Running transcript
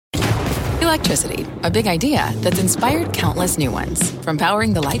Electricity, a big idea that's inspired countless new ones. From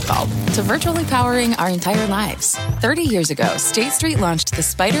powering the light bulb to virtually powering our entire lives. 30 years ago, State Street launched the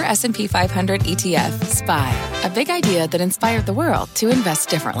Spider S&P 500 ETF, SPY. A big idea that inspired the world to invest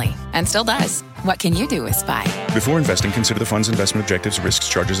differently. And still does. What can you do with SPY? Before investing, consider the fund's investment objectives, risks,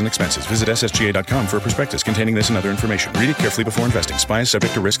 charges, and expenses. Visit ssga.com for a prospectus containing this and other information. Read it carefully before investing. SPY is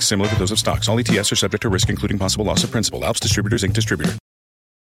subject to risks similar to those of stocks. All ETFs are subject to risk, including possible loss of principal. Alps Distributors, Inc. Distributor.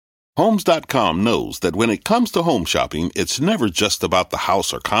 Homes.com knows that when it comes to home shopping, it's never just about the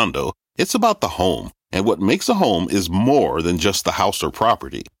house or condo. It's about the home. And what makes a home is more than just the house or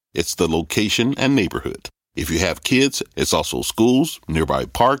property. It's the location and neighborhood. If you have kids, it's also schools, nearby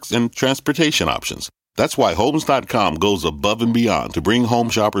parks, and transportation options. That's why Homes.com goes above and beyond to bring home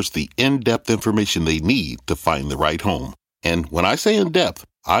shoppers the in-depth information they need to find the right home. And when I say in-depth,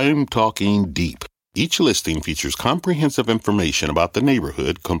 I'm talking deep. Each listing features comprehensive information about the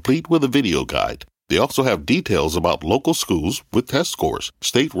neighborhood, complete with a video guide. They also have details about local schools with test scores,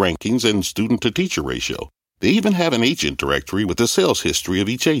 state rankings, and student-to-teacher ratio. They even have an agent directory with the sales history of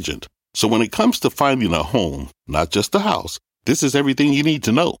each agent. So when it comes to finding a home, not just a house, this is everything you need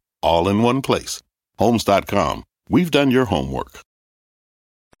to know, all in one place. Homes.com. We've done your homework.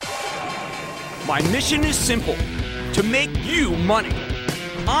 My mission is simple, to make you money.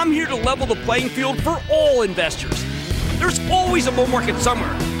 I'm here to level the playing field for all investors. There's always a bull market somewhere,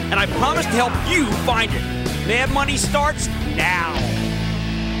 and I promise to help you find it. Mad Money starts now.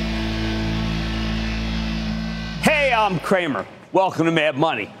 Hey, I'm Cramer. Welcome to Mad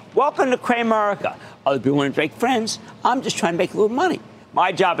Money. Welcome to Cramerica. Other people want to make friends. I'm just trying to make a little money.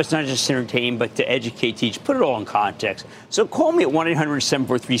 My job is not just to entertain, but to educate, teach, put it all in context. So call me at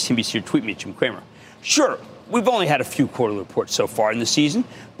 1-800-743-CNBC or tweet me at Jim Cramer. Sure, we've only had a few quarterly reports so far in the season,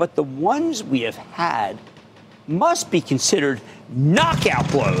 but the ones we have had must be considered knockout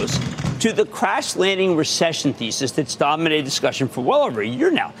blows to the crash landing recession thesis that's dominated discussion for well over a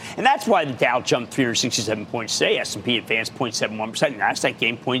year now. And that's why the Dow jumped 367 points today, S&P advanced 0.71%, NASDAQ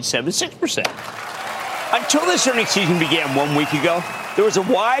gained 0.76%. Until this earnings season began 1 week ago, there was a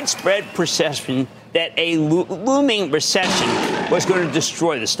widespread perception that a looming recession was going to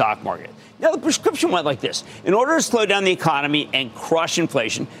destroy the stock market. Now, the prescription went like this. In order to slow down the economy and crush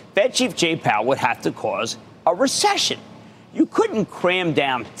inflation, Fed Chief Jay Powell would have to cause a recession. You couldn't cram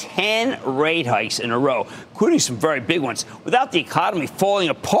down 10 rate hikes in a row, including some very big ones, without the economy falling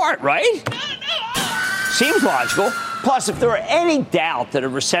apart, right? Seems logical. Plus, if there were any doubt that a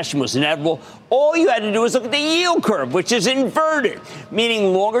recession was inevitable, all you had to do was look at the yield curve, which is inverted,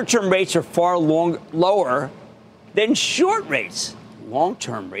 meaning longer-term rates are far lower than short rates.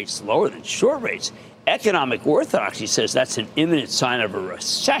 Long-term rates lower than short rates. Economic orthodoxy says that's an imminent sign of a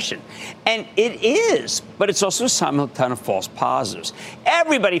recession. And it is, but it's also a simultaneous of false positives.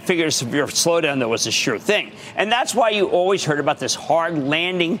 Everybody figured a severe slowdown, though, was a sure thing. And that's why you always heard about this hard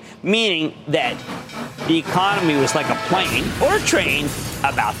landing, meaning that the economy was like a plane or a train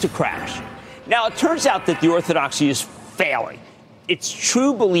about to crash. Now, it turns out that the orthodoxy is failing. Its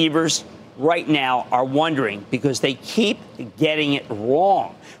true believers right now are wondering because they keep getting it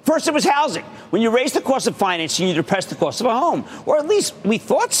wrong. First, it was housing. When you raise the cost of financing, you depress the cost of a home. Or at least we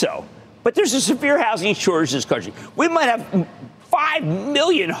thought so. But there's a severe housing shortage in this country. We might have 5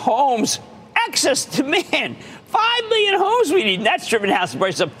 million homes, excess demand. 5 million homes we need. And that's driven housing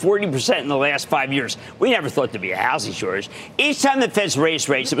prices up 40% in the last 5 years. We never thought there'd be a housing shortage. Each time the Feds raised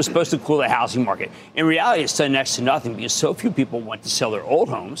rates, it was supposed to cool the housing market. In reality, it's done next to nothing because so few people want to sell their old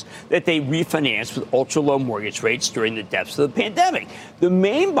homes that they refinanced with ultra-low mortgage rates during the depths of the pandemic. The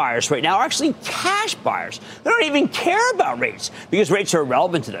main buyers right now are actually cash buyers. They don't even care about rates because rates are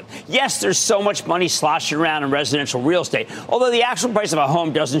irrelevant to them. Yes, there's so much money sloshing around in residential real estate. Although the actual price of a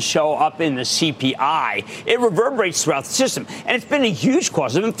home doesn't show up in the CPI, it reverberates throughout the system, and it's been a huge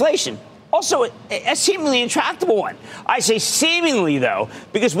cause of inflation. Also, a seemingly intractable one. I say seemingly, though,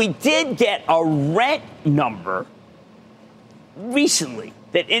 because we did get a rent number recently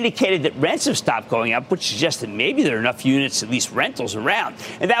that indicated that rents have stopped going up, which suggests that maybe there are enough units, at least rentals, around.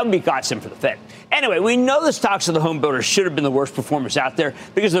 And that would be a godsend for the Fed. Anyway, we know the stocks of the home builders should have been the worst performers out there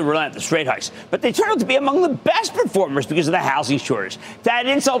because of the relentless rate hikes. But they turned out to be among the best performers because of the housing shortage. To add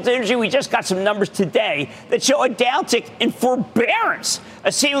insult to injury, we just got some numbers today that show a downtick in forbearance,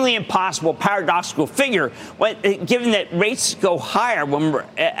 a seemingly impossible, paradoxical figure, given that rates go higher when we're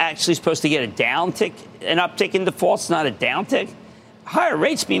actually supposed to get a downtick, an uptick in defaults, not a downtick. Higher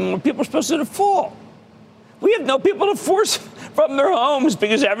rates mean more people are supposed to default. We have no people to force from their homes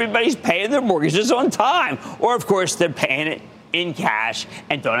because everybody's paying their mortgages on time. Or, of course, they're paying it in cash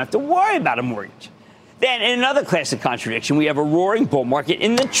and don't have to worry about a mortgage. Then, in another classic contradiction, we have a roaring bull market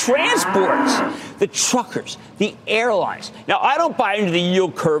in the transports, the truckers, the airlines. Now, I don't buy into the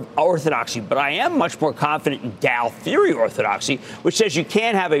yield curve orthodoxy, but I am much more confident in Dow theory orthodoxy, which says you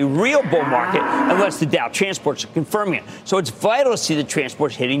can't have a real bull market unless the Dow transports are confirming it. So it's vital to see the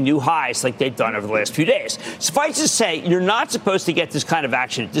transports hitting new highs like they've done over the last few days. Suffice to say, you're not supposed to get this kind of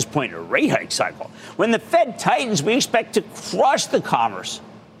action at this point in a rate hike cycle. When the Fed tightens, we expect to crush the commerce.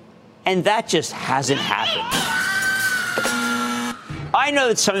 And that just hasn't happened. I know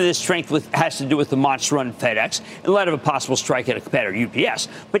that some of this strength has to do with the monster run in FedEx in light of a possible strike at a competitor, UPS.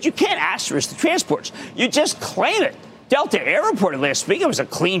 But you can't asterisk the transports. You just claim it. Delta Air reported last week it was a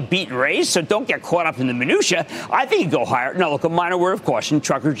clean beat and raise, so don't get caught up in the minutia. I think you go higher. Now, look, a minor word of caution.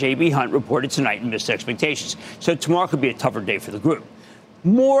 Trucker J.B. Hunt reported tonight and missed expectations. So tomorrow could be a tougher day for the group.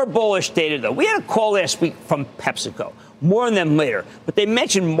 More bullish data, though. We had a call last week from PepsiCo. More on them later. But they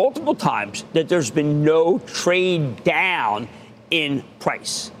mentioned multiple times that there's been no trade down in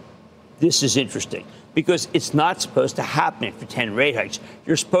price. This is interesting because it's not supposed to happen after 10 rate hikes.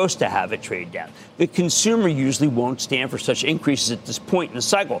 You're supposed to have a trade down. The consumer usually won't stand for such increases at this point in the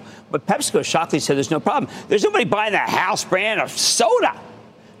cycle. But PepsiCo shockingly said there's no problem. There's nobody buying that house brand of soda.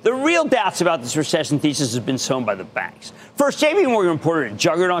 The real doubts about this recession thesis has been sown by the banks. First, J.P. Morgan reported a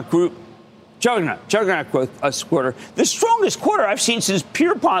juggernaut growth quarter, the strongest quarter I've seen since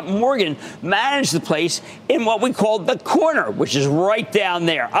Pierpont Morgan managed the place in what we call the corner, which is right down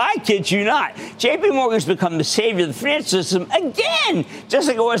there. I kid you not. J.P. Morgan's become the savior of the financial system again, just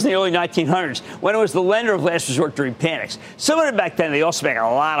like it was in the early 1900s when it was the lender of last resort during panics. Similar to back then, they also make a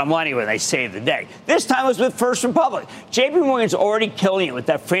lot of money when they save the day. This time it was with First Republic. J.P. Morgan's already killing it with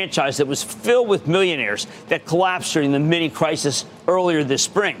that franchise that was filled with millionaires that collapsed during the mini crisis earlier this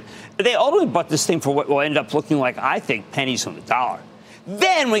spring. They ultimately bought this thing for what will end up looking like, I think, pennies on the dollar.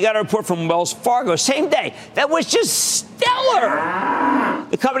 Then we got a report from Wells Fargo, same day, that was just stellar.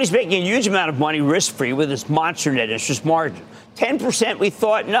 The company's making a huge amount of money risk-free with its monster net interest margin. 10% we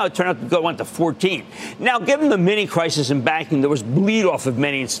thought, no, it turned out to went to 14. Now, given the mini crisis in banking, there was bleed off of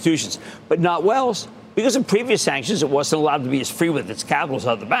many institutions, but not Wells. Because of previous sanctions, it wasn't allowed to be as free with its capital as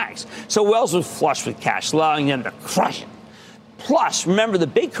other banks. So Wells was flush with cash, allowing them to crush it. Plus, remember the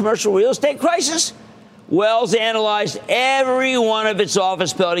big commercial real estate crisis? Wells analyzed every one of its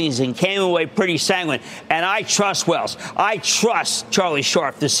office buildings and came away pretty sanguine. And I trust Wells. I trust Charlie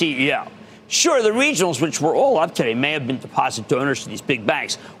Scharf, the CEO. Sure, the regionals, which were all up today, may have been deposit donors to these big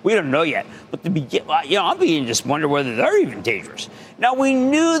banks. We don't know yet. But I'm beginning to just wonder whether they're even dangerous. Now, we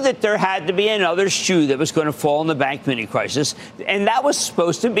knew that there had to be another shoe that was going to fall in the bank mini crisis, and that was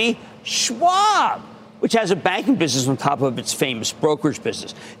supposed to be Schwab, which has a banking business on top of its famous brokerage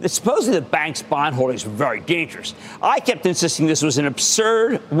business. Supposedly the bank's bond holdings were very dangerous. I kept insisting this was an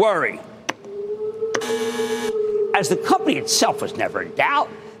absurd worry, as the company itself was never in doubt.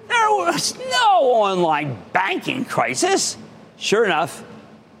 There was no online banking crisis. Sure enough,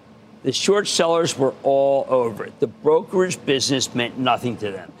 the short sellers were all over it. The brokerage business meant nothing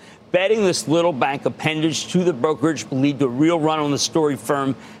to them. Betting this little bank appendage to the brokerage would lead to a real run on the story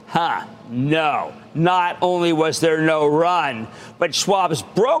firm. No. Not only was there no run, but Schwab's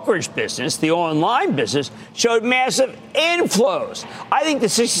brokerage business, the online business, showed massive inflows. I think the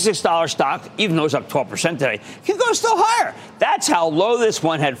 $66 stock, even though it's up 12% today, can go still higher. That's how low this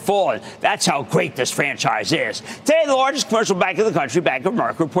one had fallen. That's how great this franchise is. Today, the largest commercial bank in the country, Bank of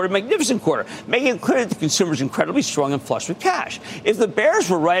America, reported a magnificent quarter, making it clear that the consumer is incredibly strong and flush with cash. If the bears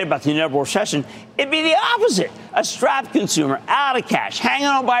were right about the inevitable recession, it'd be the opposite. A strapped consumer, out of cash, hanging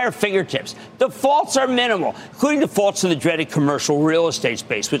on by her fingertips. Defaults are minimal, including defaults in the dreaded commercial real estate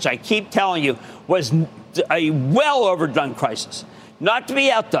space, which I keep telling you was a well overdone crisis. Not to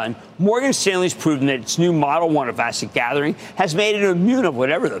be outdone, Morgan Stanley's proven that its new Model 1 of asset gathering has made it immune of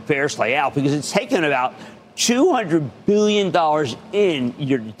whatever the bears lay out because it's taken about $200 billion in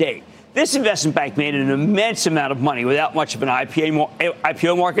year to date. This investment bank made an immense amount of money without much of an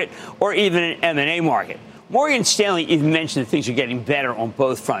IPO market or even an M&A market. Morgan Stanley even mentioned that things are getting better on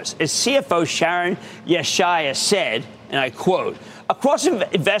both fronts. As CFO Sharon Yeshaya said, and I quote, across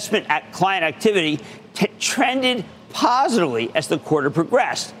investment client activity trended positively as the quarter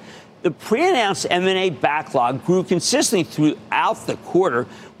progressed. The pre-announced M&A backlog grew consistently throughout the quarter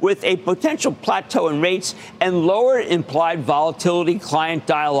with a potential plateau in rates and lower implied volatility. Client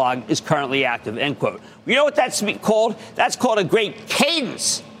dialogue is currently active, end quote. You know what that's called? That's called a great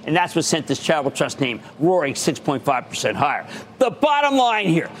cadence. And that's what sent this charitable trust name roaring 6.5% higher. The bottom line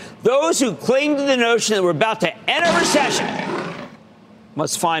here, those who cling to the notion that we're about to enter a recession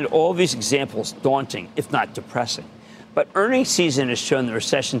must find all these examples daunting, if not depressing. But earnings season has shown the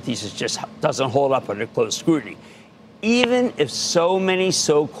recession thesis just doesn't hold up under close scrutiny, even if so many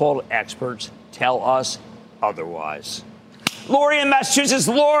so-called experts tell us otherwise. Lori in Massachusetts.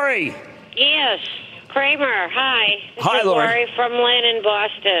 Lori. Yes. Cramer, hi. Hi, This is Lori. Lori from Lynn in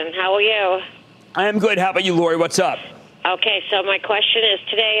Boston. How are you? I am good. How about you, Lori? What's up? Okay, so my question is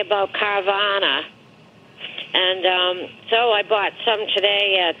today about Carvana. And so I bought some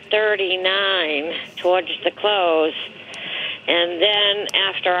today at 39 towards the close. And then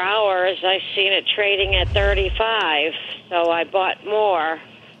after hours, I seen it trading at 35. So I bought more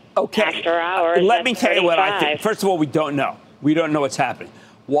after hours. Let me tell you what I 35. think. First of all, we don't know. We don't know what's happening.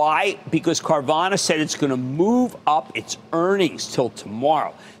 Why? Because Carvana said it's going to move up its earnings till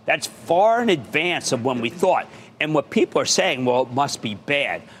tomorrow. That's far in advance of when we thought. And what people are saying, well, it must be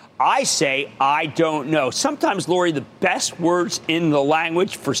bad. I say, I don't know. Sometimes, Lori, the best words in the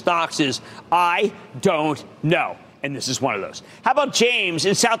language for stocks is, I don't know. And this is one of those. How about James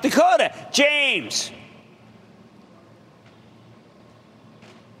in South Dakota? James.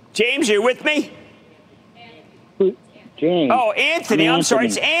 James, are you with me? James. Oh, Anthony. I'm sorry.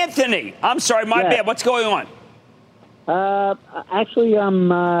 It's Anthony. I'm sorry. My bad. What's going on? Actually,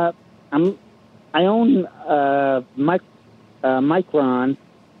 I own Micron,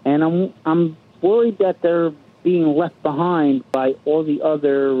 and I'm worried that they're being left behind by all the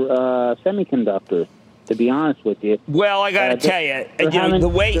other semiconductors. To be honest with you. Well, I got to tell you, the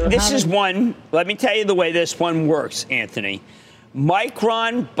way this is one. Let me tell you the way this one works, Anthony.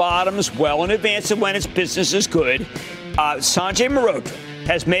 Micron bottoms well in advance of when its business is good. Sanjay Mehrotra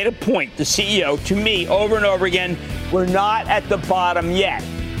has made a point, the CEO, to me over and over again, we're not at the bottom yet.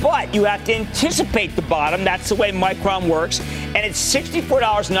 But you have to anticipate the bottom. That's the way Micron works. And it's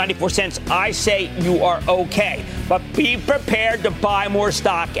 $64.94. I say you are okay. But be prepared to buy more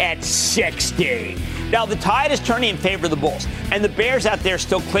stock at 60. Now, the tide is turning in favor of the bulls. And the bears out there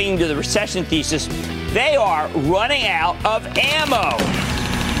still clinging to the recession thesis. They are running out of ammo.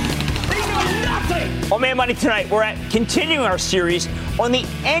 They know nothing. On Mad Money tonight, we're continuing our series on the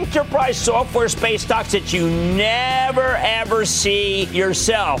enterprise software space stocks that you never, ever see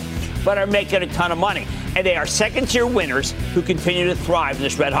yourself, but are making a ton of money. And they are second-tier winners who continue to thrive in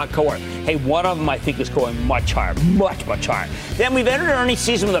this red-hot cohort. Hey, one of them, I think, is going much higher, much, much higher. Then we've entered earnings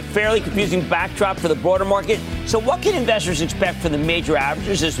season with a fairly confusing backdrop for the broader market. So what can investors expect from the major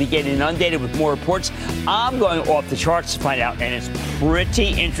averages as we get inundated with more reports? I'm going off the charts to find out, and it's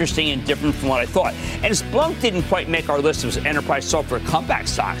pretty interesting and different from what I thought. And Splunk didn't quite make our list of enterprise software comeback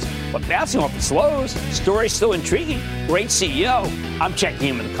stocks, but bouncing off its lows, story's still intriguing. Great CEO. I'm checking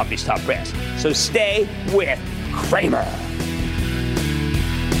in with the company's top brass. So stay with Cramer.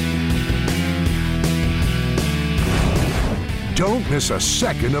 Don't miss a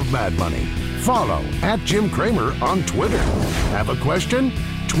second of Mad Money. Follow @JimCramer on Twitter. Have a question?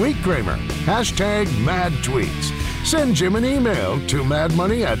 Tweet Cramer. #MadTweets. Send Jim an email to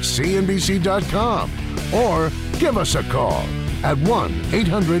madmoney@cnbc.com or give us a call at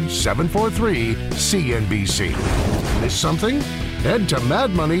 1-800-743-CNBC. Miss something? Head to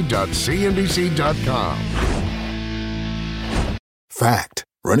madmoney.cnbc.com. Fact.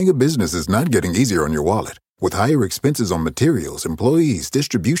 Running a business is not getting easier on your wallet. With higher expenses on materials, employees,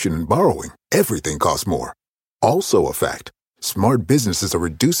 distribution, and borrowing, everything costs more. Also a fact. Smart businesses are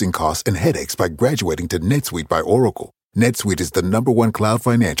reducing costs and headaches by graduating to NetSuite by Oracle. NetSuite is the #1 cloud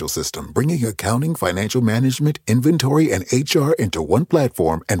financial system, bringing accounting, financial management, inventory, and HR into one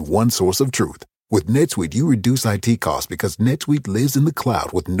platform and one source of truth. With NetSuite, you reduce IT costs because NetSuite lives in the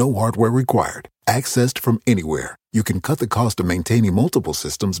cloud with no hardware required. Accessed from anywhere, you can cut the cost of maintaining multiple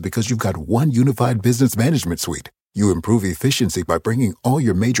systems because you've got one unified business management suite. You improve efficiency by bringing all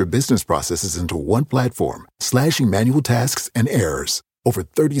your major business processes into one platform, slashing manual tasks and errors. Over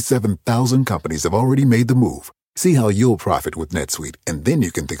 37,000 companies have already made the move. See how you'll profit with NetSuite, and then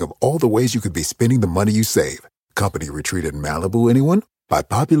you can think of all the ways you could be spending the money you save. Company retreat in Malibu, anyone? By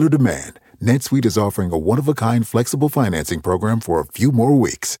popular demand, NetSuite is offering a one-of-a-kind flexible financing program for a few more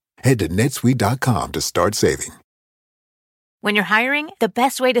weeks. Head to netsuite.com to start saving. When you're hiring, the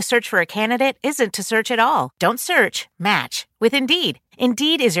best way to search for a candidate isn't to search at all. Don't search, match with Indeed.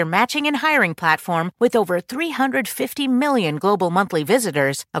 Indeed is your matching and hiring platform with over 350 million global monthly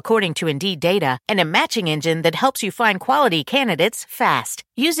visitors, according to Indeed data, and a matching engine that helps you find quality candidates fast.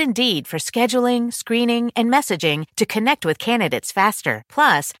 Use Indeed for scheduling, screening, and messaging to connect with candidates faster.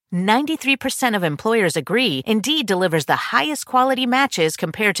 Plus, 93% of employers agree Indeed delivers the highest quality matches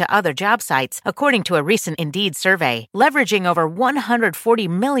compared to other job sites, according to a recent Indeed survey. Leveraging over 140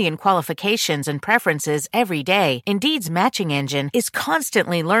 million qualifications and preferences every day, Indeed's matching engine is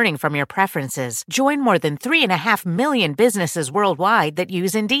constantly learning from your preferences. Join more than 3.5 million businesses worldwide that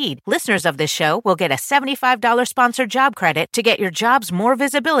use Indeed. Listeners of this show will get a $75 sponsored job credit to get your jobs more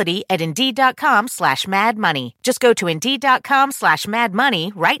visibility at Indeed.com/MadMoney. Just go to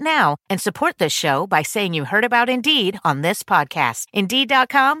Indeed.com/MadMoney right now and support this show by saying you heard about Indeed on this podcast.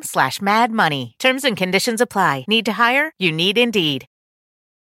 Indeed.com/MadMoney. Terms and conditions apply. Need to hire? You need Indeed.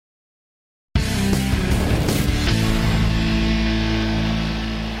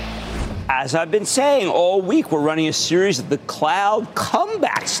 As I've been saying all week, we're running a series of the cloud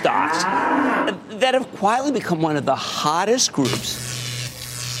comeback stocks that have quietly become one of the hottest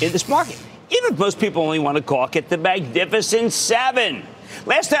groups in this market, even if most people only want to gawk at the Magnificent Seven.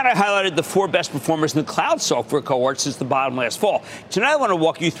 Last night, I highlighted the 4 best performers in the cloud software cohort since the bottom last fall. Tonight, I want to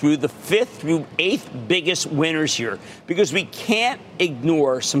walk you through the 5th through 8th biggest winners here, because we can't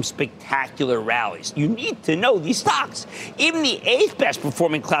ignore some spectacular rallies. You need to know these stocks. Even the 8th best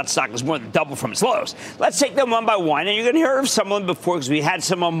performing cloud stock is more than double from its lows. Let's take them one by one, and you're going to hear of some of them before because we had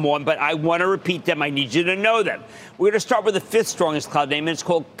some on one, but I want to repeat them. I need you to know them. We're going to start with the 5th strongest cloud name, and it's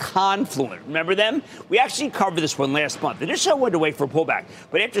called Confluent. Remember them? We actually covered this one last month. Initially, I wanted to wait for a pullback.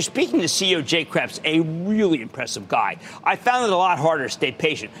 But after speaking to CEO Jay Krebs, a really impressive guy, I found it a lot harder to stay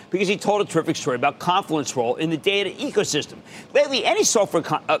patient because he told a terrific story about Confluent's role in the data ecosystem. Lately, any software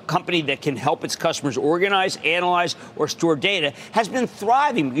company that can help its customers organize, analyze, or store data has been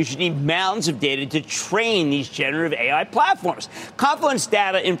thriving because you need mountains of data to train these generative AI platforms. Confluent's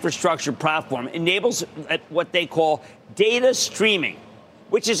data infrastructure platform enables what they call data streaming,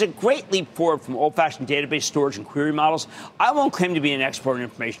 which is a great leap forward from old-fashioned database storage and query models. I won't claim to be an expert in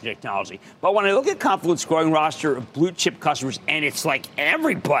information technology, but when I look at Confluent's growing roster of blue-chip customers, and it's like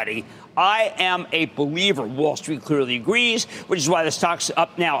everybody, I am a believer. Wall Street clearly agrees, which is why the stock's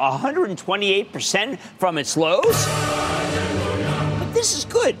up now 128% from its lows. But this is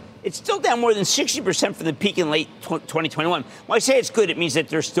good. It's still down more than 60% from the peak in late 2021. When I say it's good, it means that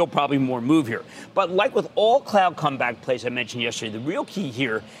there's still probably more move here. But like with all cloud comeback plays I mentioned yesterday, the real key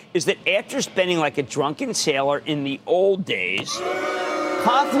here is that after spending like a drunken sailor in the old days,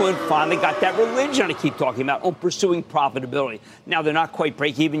 Confluent finally got that religion I keep talking about on pursuing profitability. Now, they're not quite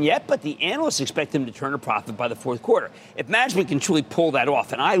break even yet, but the analysts expect them to turn a profit by the 4th quarter. If management can truly pull that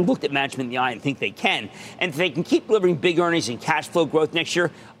off, and I looked at management in the eye and think they can, and if they can keep delivering big earnings and cash flow growth next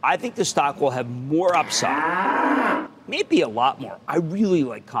year, I think the stock will have more upside. Maybe a lot more. I really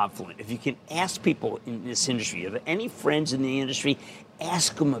like Confluent. If you can ask people in this industry, if any friends in the industry,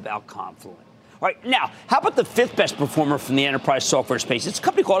 ask them about Confluent. All right, now, how about the 5th best performer from the enterprise software space? It's a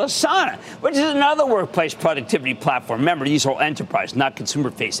company called Asana, which is another workplace productivity platform. Remember, these are all enterprise, not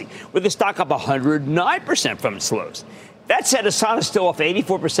consumer-facing, with the stock up 109% from its lows. That said, Asana is still off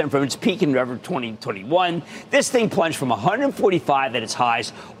 84% from its peak in November 2021. This thing plunged from 145 at its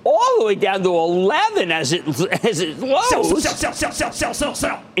highs all the way down to 11 as it lows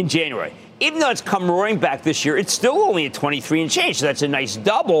sell in January. Even though it's come roaring back this year, it's still only at 23 and change, so that's a nice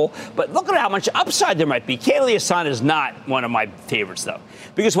double. But look at how much upside there might be. Candidly, Asana is not one of my favorites, though,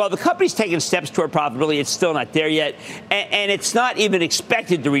 because while the company's taken steps toward profitability, it's still not there yet, and it's not even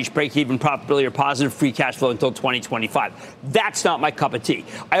expected to reach break-even profitability or positive free cash flow until 2025. That's not my cup of tea.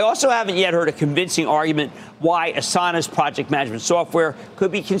 I also haven't yet heard a convincing argument why Asana's project management software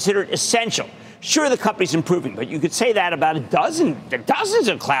could be considered essential. Sure, the company's improving, but you could say that about dozens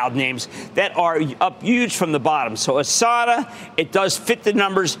of cloud names that are up huge from the bottom. So Asana, it does fit the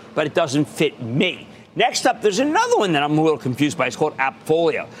numbers, but it doesn't fit me. Next up, there's another one that I'm a little confused by. It's called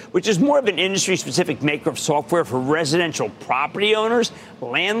AppFolio, which is more of an industry-specific maker of software for residential property owners,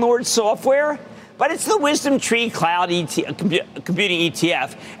 landlord software. But it's the Wisdom Tree Cloud computing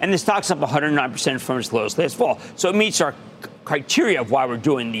ETF, and the stock's up 109% from its lows last fall. So it meets our criteria of why we're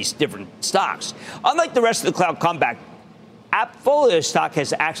doing these different stocks. Unlike the rest of the cloud comeback, AppFolio stock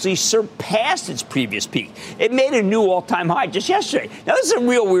has actually surpassed its previous peak. It made a new all-time high just yesterday. Now, this is a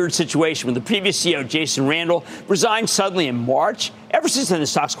real weird situation when the previous CEO, Jason Randall, resigned suddenly in March. Ever since then, the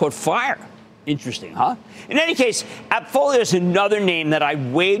stock's caught fire. Interesting, huh? In any case, AppFolio is another name that I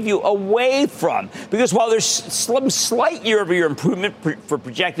wave you away from, because while there's some slight year-over-year improvement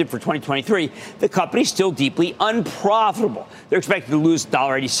projected for 2023, the company's still deeply unprofitable. They're expected to lose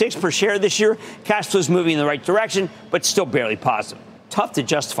 $1.86 per share this year. Cash flow's moving in the right direction, but still barely positive. Tough to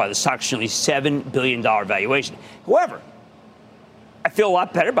justify the stock's nearly $7 billion valuation. However, I feel a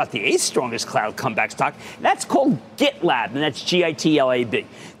lot better about the 8th strongest cloud comeback stock. That's called GitLab, and that's GITLAB.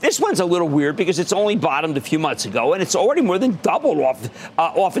 This one's a little weird because it's only bottomed a few months ago, and it's already more than doubled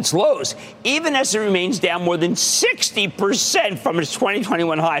off its lows, even as it remains down more than 60% from its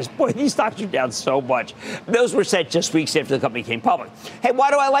 2021 highs. Boy, these stocks are down so much. Those were set just weeks after the company came public. Hey,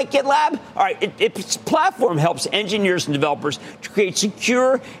 why do I like GitLab? All right, its platform helps engineers and developers to create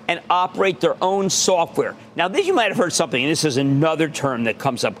secure and operate their own software. Now, this you might have heard something, and this is another term that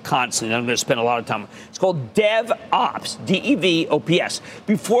comes up constantly. I'm going to spend a lot of time. It's called DevOps, DEVOPS,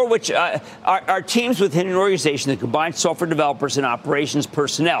 before which are teams within an organization that combine software developers and operations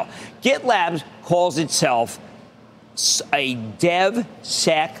personnel. GitLab calls itself a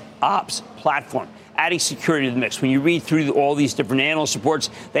DevSecOps platform, adding security to the mix. When you read through all these different analyst reports,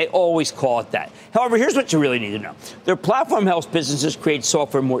 they always call it that. However, here's what you really need to know. Their platform helps businesses create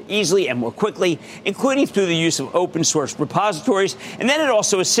software more easily and more quickly, including through the use of open source repositories. And then it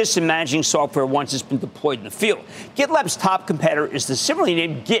also assists in managing software once it's been deployed in the field. GitLab's top competitor is the similarly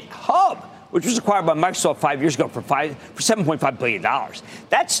named GitHub, which was acquired by Microsoft 5 years ago for $7.5 billion.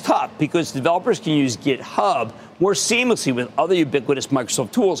 That's tough because developers can use GitHub more seamlessly with other ubiquitous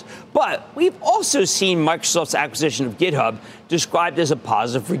Microsoft tools. But we've also seen Microsoft's acquisition of GitHub described as a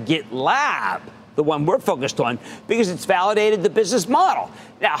positive for GitLab, the one we're focused on, because it's validated the business model.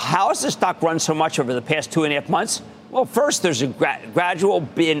 Now, how has the stock run so much over the past 2.5 months? Well, first, there's a there's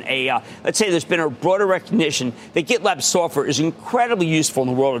been a broader recognition that GitLab software is incredibly useful in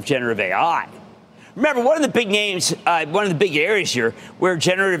the world of generative AI. Remember, one of the big names, one of the big areas here where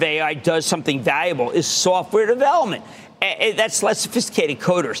generative AI does something valuable is software development. That's less sophisticated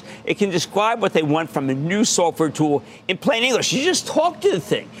coders. It can describe what they want from a new software tool in plain English. You just talk to the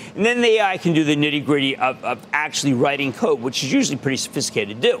thing. And then the AI can do the nitty-gritty of actually writing code, which is usually pretty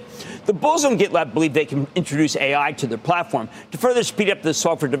sophisticated to do. The bulls on GitLab believe they can introduce AI to their platform to further speed up the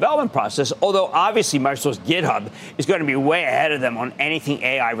software development process, although obviously Microsoft's GitHub is going to be way ahead of them on anything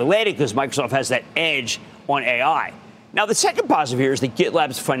AI-related because Microsoft has that edge on AI. Now, the second positive here is that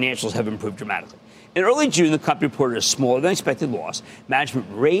GitLab's financials have improved dramatically. In early June, the company reported a smaller than expected loss. Management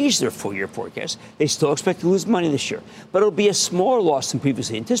raised their full-year forecast. They still expect to lose money this year, but it'll be a smaller loss than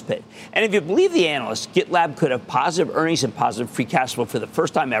previously anticipated. And if you believe the analysts, GitLab could have positive earnings and positive free cash flow for the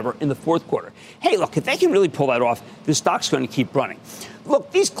first time ever in the fourth quarter. Hey, look, if they can really pull that off, the stock's going to keep running.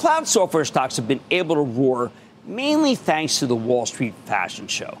 Look, these cloud software stocks have been able to roar mainly thanks to the Wall Street fashion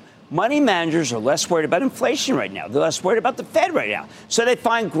show. Money managers are less worried about inflation right now. They're less worried about the Fed right now. So they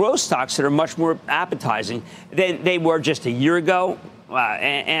find growth stocks that are much more appetizing than they were just a year ago.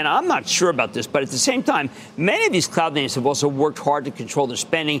 And I'm not sure about this, but at the same time, many of these cloud names have also worked hard to control their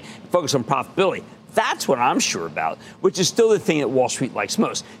spending and focus on profitability. That's what I'm sure about, which is still the thing that Wall Street likes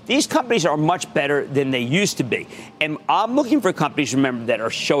most. These companies are much better than they used to be. And I'm looking for companies, remember, that are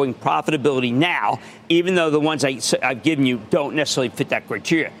showing profitability now, even though the ones I've given you don't necessarily fit that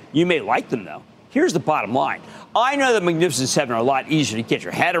criteria. You may like them, though. Here's the bottom line. I know the Magnificent Seven are a lot easier to get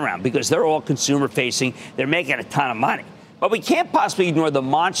your head around because they're all consumer-facing. They're making a ton of money. But we can't possibly ignore the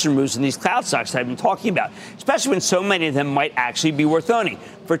monster moves in these cloud stocks that I've been talking about, especially when so many of them might actually be worth owning.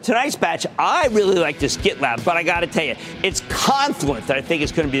 For tonight's batch, I really like this GitLab, but I got to tell you, it's Confluent that I think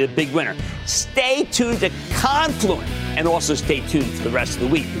is going to be the big winner. Stay tuned to Confluent and also stay tuned for the rest of the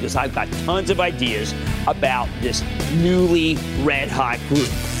week because I've got tons of ideas about this newly red-hot group.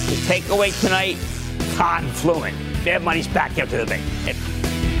 The takeaway tonight, Confluent. Mad Money's back after the break.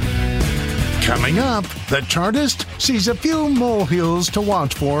 Coming up, the chartist sees a few molehills to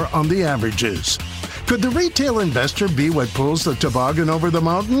watch for on the averages. Could the retail investor be what pulls the toboggan over the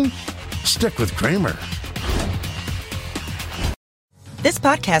mountain? Stick with Cramer. This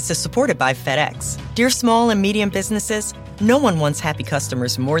podcast is supported by FedEx. Dear small and medium businesses, no one wants happy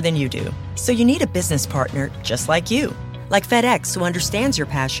customers more than you do. So you need a business partner just like you. Like FedEx, who understands your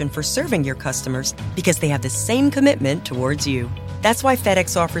passion for serving your customers because they have the same commitment towards you. That's why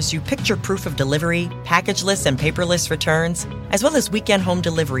FedEx offers you picture proof of delivery, packageless and paperless returns, as well as weekend home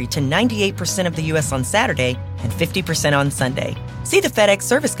delivery to 98% of the U.S. on Saturday and 50% on Sunday. See the FedEx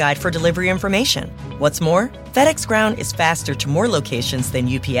service guide for delivery information. What's more, FedEx Ground is faster to more locations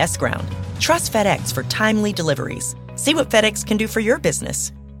than UPS Ground. Trust FedEx for timely deliveries. See what FedEx can do for your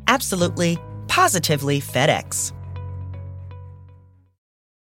business. Absolutely, positively FedEx.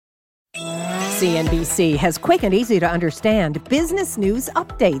 CNBC has quick and easy to understand business news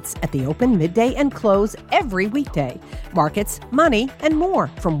updates at the open, midday, and close every weekday. Markets, money, and more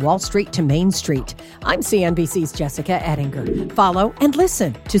from Wall Street to Main Street. I'm CNBC's Jessica Ettinger. Follow and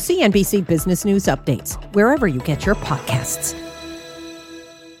listen to CNBC Business News Updates wherever you get your podcasts. –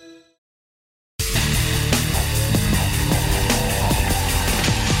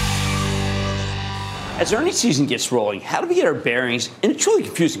 As earnings season gets rolling, how do we get our bearings in a truly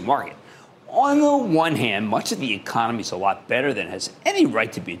confusing market? On the one hand, much of the economy is a lot better than it has any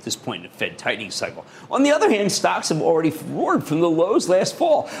right to be at this point in the Fed tightening cycle. On the other hand, stocks have already roared from the lows last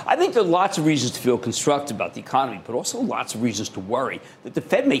fall. I think there are lots of reasons to feel constructive about the economy, but also lots of reasons to worry that the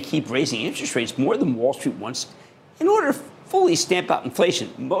Fed may keep raising interest rates more than Wall Street wants in order to fully stamp out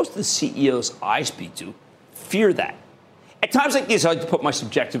inflation. Most of the CEOs I speak to fear that. At times like these, I like to put my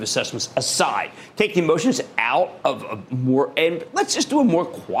subjective assessments aside, take the emotions out and let's just do a more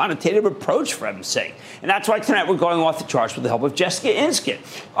quantitative approach, for heaven's sake. And that's why tonight we're going off the charts with the help of Jessica Inskip.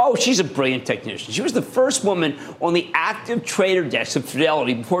 Oh, she's a brilliant technician. She was the first woman on the active trader desk of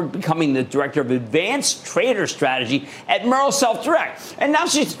Fidelity before becoming the director of advanced trader strategy at Merrill Self-Direct. And now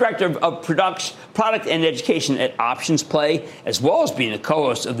she's the director of product and education at Options Play, as well as being the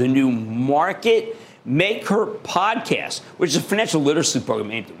co-host of the new Market Maker podcast, which is a financial literacy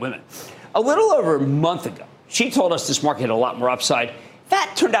program aimed at women. A little over a month ago, she told us this market had a lot more upside.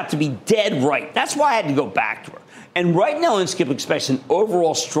 That turned out to be dead right. That's why I had to go back to her. And right now, Inskip expects an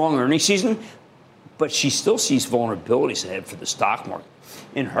overall strong earnings season, but she still sees vulnerabilities ahead for the stock market.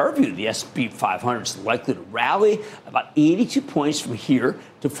 In her view, the S&P 500 is likely to rally about 82 points from here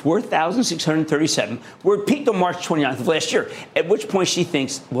to 4,637, where it peaked on March 29th of last year, at which point she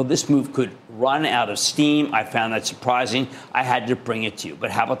thinks, well, this move could run out of steam. I found that surprising. I had to bring it to you.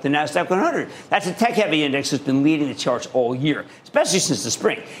 But how about the NASDAQ 100? That's a tech-heavy index that's been leading the charts all year, especially since the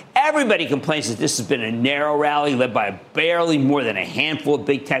spring. Everybody complains that this has been a narrow rally led by barely more than a handful of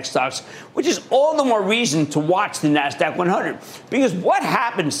big tech stocks, which is all the more reason to watch the NASDAQ 100. Because what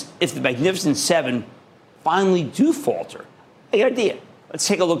happens if the Magnificent Seven finally do falter? The idea. Let's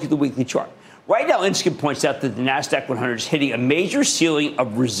take a look at the weekly chart. Right now, Inskip points out that the NASDAQ 100 is hitting a major ceiling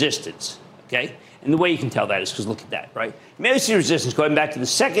of resistance. Okay? And the way you can tell that is because look at that, right? You may see resistance going back to the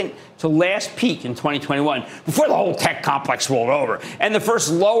second to last peak in 2021 before the whole tech complex rolled over and the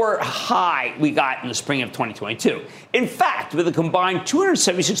first lower high we got in the spring of 2022. In fact, with a combined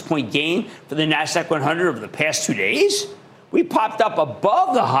 276-point gain for the NASDAQ 100 over the past 2 days, we popped up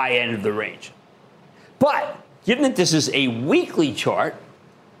above the high end of the range. But given that this is a weekly chart,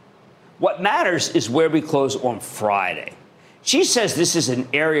 what matters is where we close on Friday. She says this is an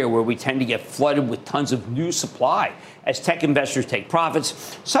area where we tend to get flooded with tons of new supply as tech investors take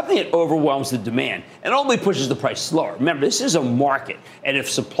profits, something that overwhelms the demand and only pushes the price lower. Remember, this is a market, and if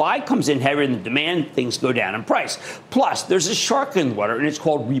supply comes in heavier than demand, things go down in price. Plus, there's a shark in the water, and it's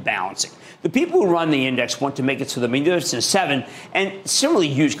called rebalancing. The people who run the index want to make it so the Magnificent Seven and similarly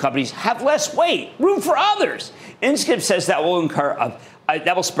huge companies have less weight, room for others. Inskip says that will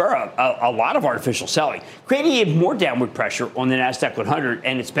spur a lot of artificial selling, creating even more downward pressure on the NASDAQ 100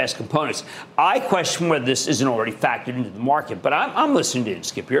 and its best components. I question whether this isn't already factored into the market, but I'm listening to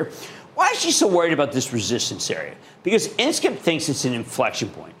Inskip here. Why is she so worried about this resistance area? Because Inskip thinks it's an inflection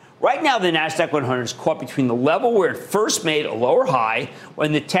point. Right now, the NASDAQ 100 is caught between the level where it first made a lower high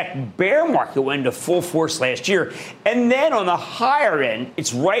when the tech bear market went into full force last year, and then on the higher end,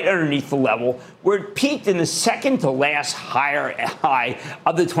 it's right underneath the level where it peaked in the second to last higher high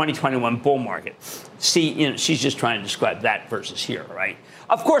of the 2021 bull market. See, she's just trying to describe that versus here, right?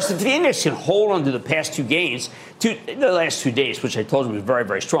 Of course, if the index can hold on to the past two gains, the last 2 days, which I told you was very,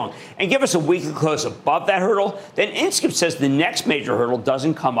 very strong, and give us a weekly close above that hurdle, then Inskip says the next major hurdle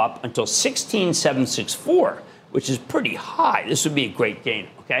doesn't come up until 16,764, which is pretty high. This would be a great gain,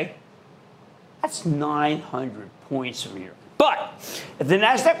 okay? That's 900 points from here. But if the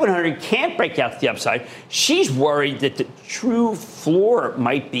NASDAQ 100 can't break out to the upside, she's worried that the true floor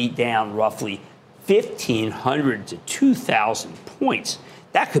might be down roughly 1,500 to 2,000 points.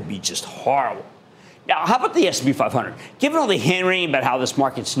 That could be just horrible. Now, how about the S&P 500? Given all the hand-wringing about how this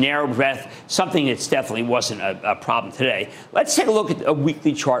market's narrow breadth, something that's definitely wasn't a problem today, let's take a look at a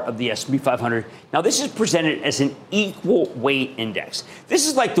weekly chart of the S&P 500. Now, this is presented as an equal weight index. This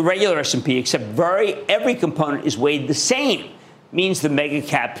is like the regular S&P, except every component is weighed the same. Means the mega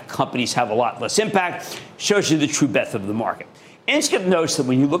cap companies have a lot less impact, shows you the true breadth of the market. Inskip notes that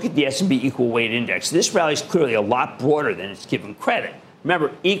when you look at the S&P equal weight index, this rally is clearly a lot broader than it's given credit.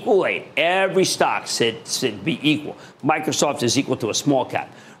 Remember, equal weight, every stock said be equal. Microsoft is equal to a small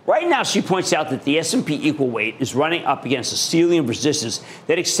cap. Right now, she points out that the S&P equal weight is running up against a ceiling of resistance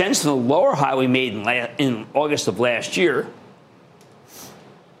that extends from the lower high we made in August of last year.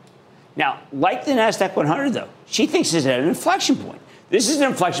 Now, like the NASDAQ 100, though, she thinks it's at an inflection point. This is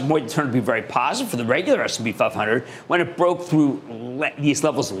an inflection point that turned to be very positive for the regular S&P 500 when it broke through these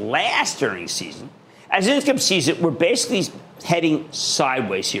levels last earnings season. As Inskip sees it, we're basically heading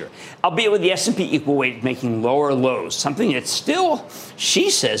sideways here, albeit with the S&P equal weight making lower lows, something that's still, she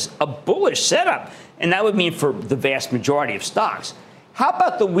says, a bullish setup. And that would mean for the vast majority of stocks. How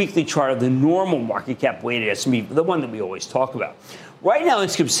about the weekly chart of the normal market cap weighted S&P, the one that we always talk about? Right now,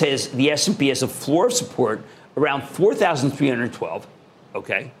 Inscope says the S&P has a floor of support around 4,312.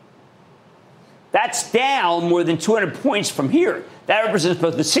 Okay. That's down more than 200 points from here. That represents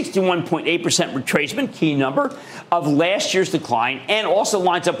both the 61.8% retracement, key number, of last year's decline, and also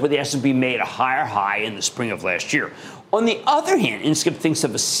lines up where the S&P made a higher high in the spring of last year. On the other hand, Inscope thinks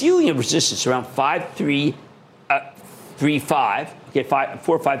of a ceiling of resistance around 5,335. Okay,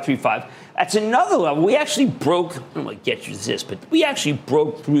 4,535. That's another level. We actually broke. I don't want to get you this, but we actually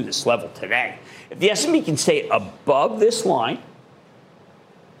broke through this level today. If the S&P can stay above this line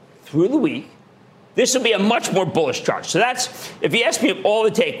through the week, this will be a much more bullish chart. So that's, if you ask me all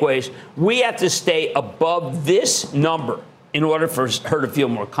the takeaways, we have to stay above this number in order for her to feel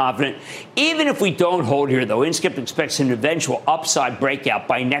more confident. Even if we don't hold here, though, Inscope expects an eventual upside breakout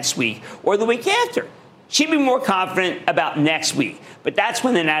by next week or the week after. She'd be more confident about next week. But that's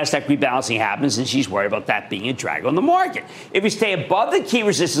when the NASDAQ rebalancing happens, and she's worried about that being a drag on the market. If we stay above the key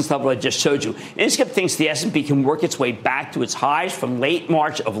resistance level I just showed you, Inscope thinks the S&P can work its way back to its highs from late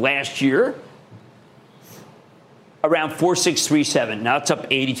March of last year, around 4,637. Now it's up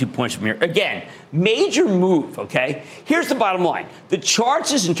 82 points from here. Again, major move, okay? Here's the bottom line. The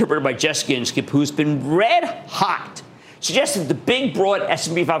charts is interpreted by Jessica Inscope, who's been red hot, suggests that the big, broad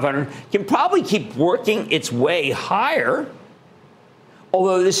S&P 500 can probably keep working its way higher,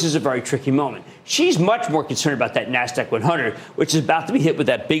 although this is a very tricky moment. She's much more concerned about that NASDAQ 100, which is about to be hit with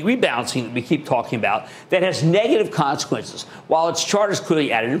that big rebalancing that we keep talking about that has negative consequences, while its chart is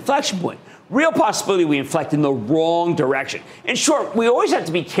clearly at an inflection point. Real possibility we inflect in the wrong direction. In short, we always have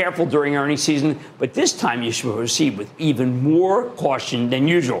to be careful during earnings season, but this time you should proceed with even more caution than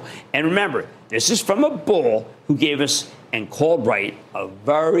usual. And remember, this is from a bull who gave us and called right a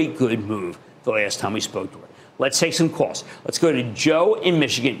very good move the last time we spoke to her. Let's take some calls. Let's go to Joe in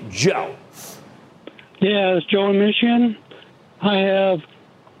Michigan. Joe. Yeah, it's Joe in Michigan. I have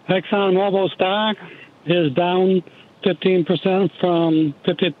ExxonMobil stock is down 15% from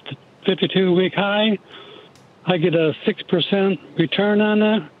 52-week high. I get a 6% return on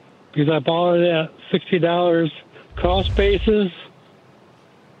that because I bought it at $60 cost basis.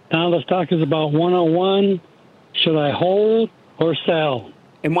 Now the stock is about 101. Should I hold or sell?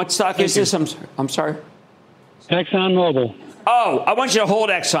 And what stock is this? I'm sorry. ExxonMobil. Oh, I want you to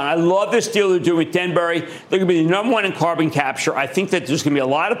hold Exxon. I love this deal they're doing with Denbury. They're going to be the number one in carbon capture. I think that there's going to be a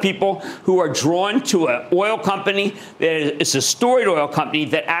lot of people who are drawn to an oil company that is a storied oil company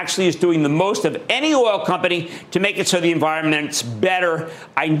that actually is doing the most of any oil company to make it so the environment's better.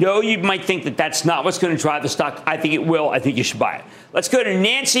 I know you might think that that's not what's going to drive the stock. I think it will. I think you should buy it. Let's go to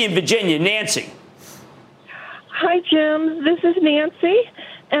Nancy in Virginia. Nancy. Hi, Jim. This is Nancy.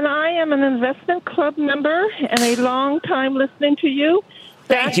 And I am an investment club member and a long time listening to you.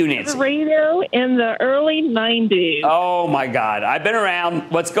 Thank you, Nancy. The radio in the early 90s. Oh, my God. I've been around.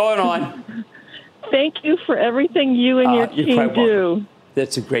 What's going on? Thank you for everything you and your team do.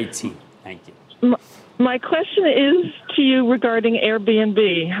 That's a great team. Thank you. My question is to you regarding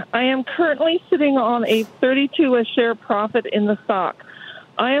Airbnb. I am currently sitting on a 32 a share profit in the stock.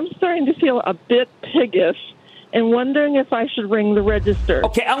 I am starting to feel a bit piggish and wondering if I should ring the register.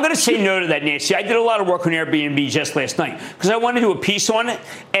 Okay, I'm going to say no to that, Nancy. I did a lot of work on Airbnb just last night because I want to do a piece on it.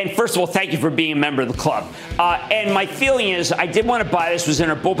 And first of all, thank you for being a member of the club. And my feeling is I did want to buy this. Was in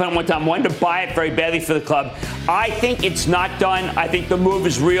our bullpen one time. Wanted to buy it very badly for the club. I think it's not done. I think the move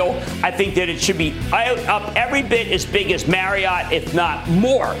is real. I think that it should be up every bit as big as Marriott, if not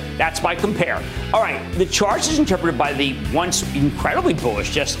more. That's my compare. All right, the chart is interpreted by the once incredibly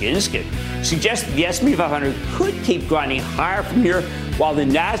bullish Jessica Inscope. Suggests that the S&P 500 could keep grinding higher from here, while the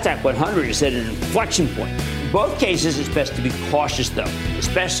NASDAQ 100 is at an inflection point. In both cases, it's best to be cautious, though,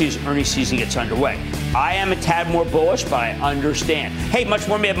 especially as earnings season gets underway. I am a tad more bullish, but I understand. Hey, much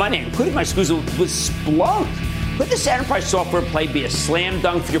more Mad Money, including my squeeze with Splunk. Could this enterprise software play be a slam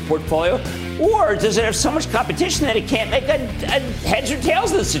dunk for your portfolio, or does it have so much competition that it can't make a heads or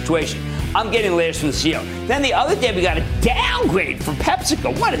tails of the situation? I'm getting latest from the CEO. Then the other day, we got a downgrade from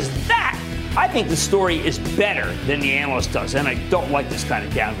PepsiCo. What is that? I think the story is better than the analyst does, and I don't like this kind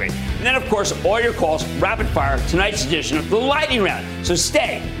of downgrade. And then, of course, all your calls, rapid fire, tonight's edition of the Lightning Round. So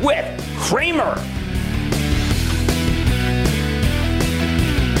stay with Cramer.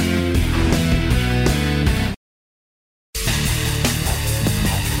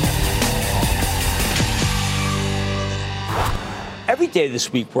 Every day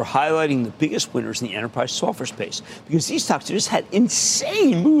this week, we're highlighting the biggest winners in the enterprise software space because these stocks just had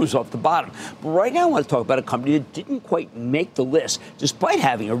insane moves off the bottom. But right now, I want to talk about a company that didn't quite make the list, despite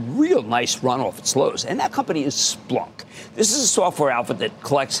having a real nice run off its lows. And that company is Splunk. This is a software outfit that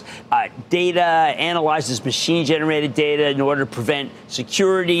collects data, analyzes machine-generated data in order to prevent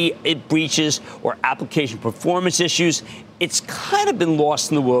security breaches or application performance issues. It's kind of been lost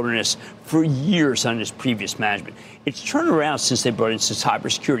in the wilderness for years under its previous management. It's turned around since they brought in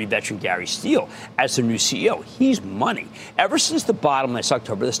cybersecurity veteran Gary Steele as their new CEO. He's money. Ever since the bottom last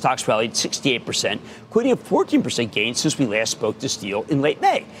October, the stock's rallied 68%, including a 14% gain since we last spoke to Steele in late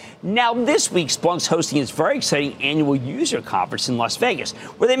May. Now, this week, Splunk's hosting its very exciting annual user conference in Las Vegas,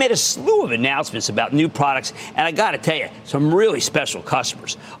 where they made a slew of announcements about new products, and I got to tell you, some really special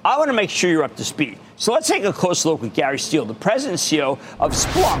customers. I want to make sure you're up to speed. So let's take a close look with Gary Steele, the president and CEO of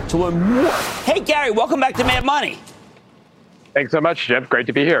Splunk, to learn more. Hey, Gary, welcome back to Mad Money. Thanks so much, Jim. Great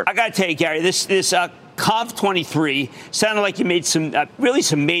to be here. I got to tell you, Gary, this Conf 23 sounded like you made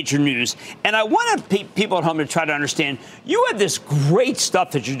some major news. And I want people at home to try to understand, you have this great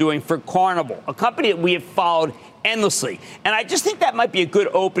stuff that you're doing for Carnival, a company that we have followed endlessly. And I just think that might be a good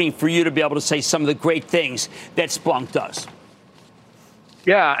opening for you to be able to say some of the great things that Splunk does.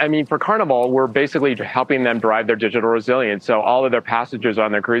 Yeah, I mean, for Carnival, we're basically helping them drive their digital resilience. So all of their passengers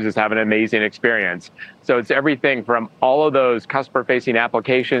on their cruises have an amazing experience. So it's everything from all of those customer-facing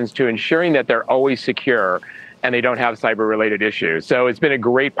applications to ensuring that they're always secure and they don't have cyber-related issues. So it's been a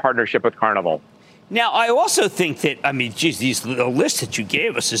great partnership with Carnival. Now, I also think that, I mean, geez, the list that you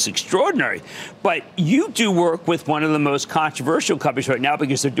gave us is extraordinary. But you do work with one of the most controversial companies right now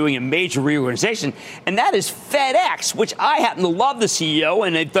because they're doing a major reorganization, and that is FedEx, which I happen to love the CEO,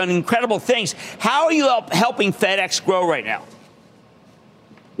 and they've done incredible things. How are you helping FedEx grow right now?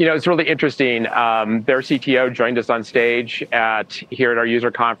 You know, it's really interesting. Their CTO joined us on stage here at our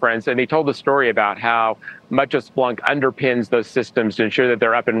user conference, and he told the story about how much of Splunk underpins those systems to ensure that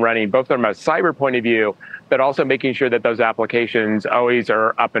they're up and running, both from a cyber point of view, but also making sure that those applications always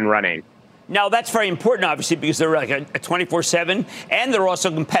are up and running. Now, that's very important, obviously, because they're like a 24/7, and they're also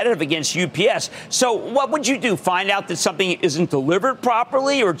competitive against UPS. So what would you do? Find out that something isn't delivered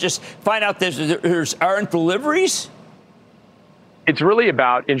properly, or just find out there aren't deliveries? It's really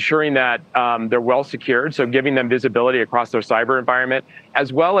about ensuring that they're well secured, so giving them visibility across their cyber environment,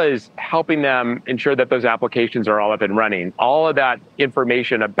 as well as helping them ensure that those applications are all up and running. All of that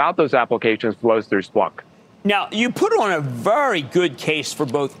information about those applications flows through Splunk. Now, you put on a very good case for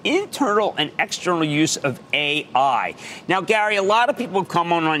both internal and external use of AI. Now, Gary, a lot of people have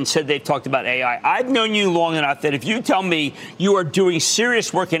come on and said they've talked about AI. I've known you long enough that if you tell me you are doing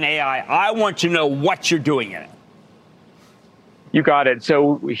serious work in AI, I want to know what you're doing in it. You got it.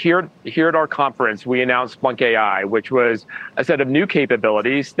 So here at our conference, we announced Splunk AI, which was a set of new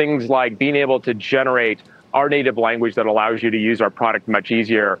capabilities, things like being able to generate our native language that allows you to use our product much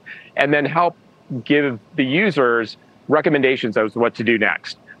easier, and then help give the users recommendations as to what to do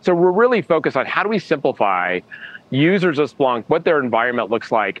next. So we're really focused on how do we simplify users of Splunk, what their environment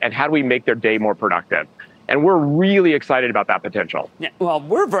looks like, and how do we make their day more productive. And we're really excited about that potential. Yeah, well,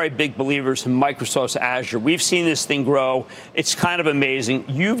 we're very big believers in Microsoft's Azure. We've seen this thing grow. It's kind of amazing.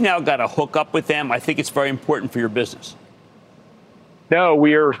 You've now got to hook up with them. I think it's very important for your business. No,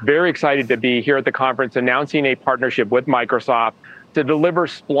 we are very excited to be here at the conference announcing a partnership with Microsoft to deliver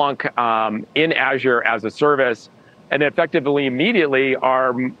Splunk in Azure as a service. And effectively, immediately,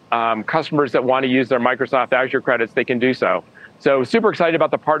 our customers that want to use their Microsoft Azure credits, they can do so. So super excited about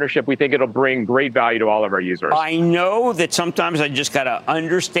the partnership. We think it'll bring great value to all of our users. I know that sometimes I just got to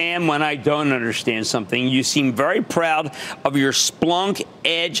understand when I don't understand something. You seem very proud of your Splunk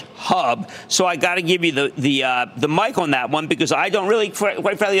Edge Hub. So I got to give you the mic on that one because I don't really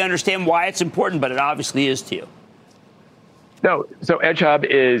quite frankly understand why it's important, but it obviously is to you. No, so Edge Hub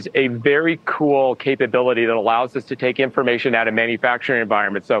is a very cool capability that allows us to take information out of manufacturing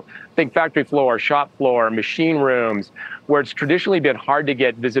environments. So think factory floor, shop floor, machine rooms, where it's traditionally been hard to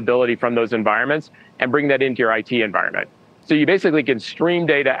get visibility from those environments and bring that into your IT environment. So you basically can stream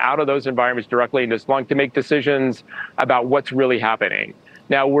data out of those environments directly into Splunk to make decisions about what's really happening.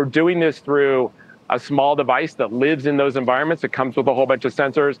 Now, we're doing this through a small device that lives in those environments. It comes with a whole bunch of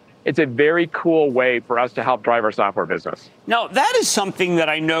sensors. It's a very cool way for us to help drive our software business. Now, that is something that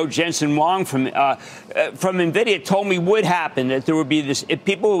I know Jensen Huang from NVIDIA told me would happen, that there would be this, if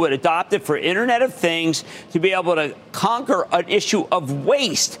people would adopt it for Internet of Things to be able to conquer an issue of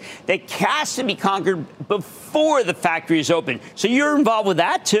waste that has to be conquered before the factory is open. So you're involved with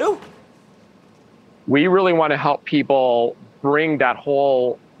that, too? We really want to help people bring that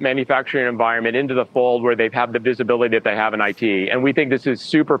whole manufacturing environment into the fold where they've had the visibility that they have in IT. And we think this is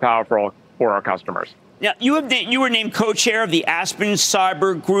super powerful for our customers. Now, you were named co-chair of the Aspen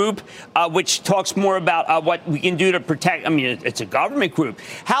Cyber Group, which talks more about what we can do to protect. I mean, it's a government group.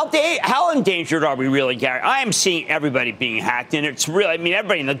 How endangered are we really, Gary? I am seeing everybody being hacked, and it's really, I mean,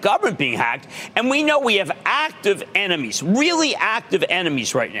 everybody in the government being hacked. And we know we have active enemies, really active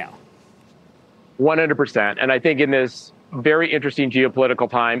enemies right now. 100%. And I think in this very interesting geopolitical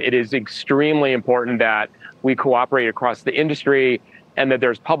time, it is extremely important that we cooperate across the industry and that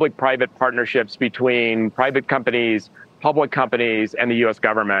there's public-private partnerships between private companies, public companies, and the U.S.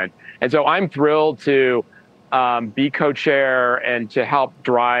 government. And so I'm thrilled to be co-chair and to help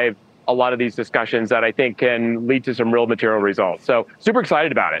drive a lot of these discussions that I think can lead to some real material results. So super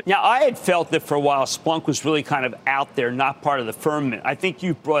excited about it. Now, I had felt that for a while, Splunk was really kind of out there, not part of the firmament. I think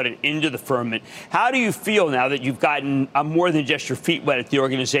you've brought it into the firmament. How do you feel now that you've gotten more than just your feet wet at the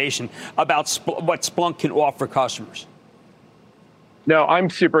organization about what Splunk can offer customers? No, I'm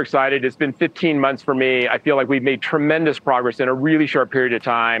super excited. It's been 15 months for me. I feel like we've made tremendous progress in a really short period of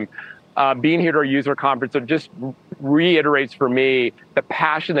time. Being here to our user conference, it just reiterates for me the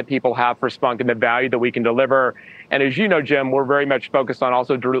passion that people have for Splunk and the value that we can deliver. And as you know, Jim, we're very much focused on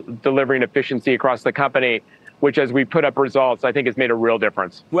also delivering efficiency across the company, which as we put up results, I think has made a real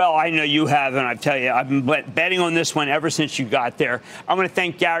difference. Well, I know you have, and I tell you, I've been betting on this one ever since you got there. I want to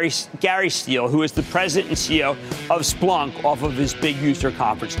thank Gary Steele, who is the president and CEO of Splunk, off of his big user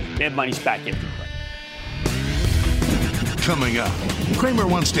conference. Mad Money's back in. Coming up, Cramer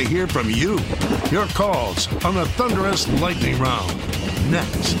wants to hear from you. Your calls on the thunderous lightning round.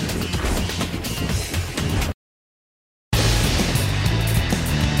 Next.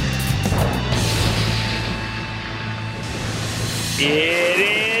 It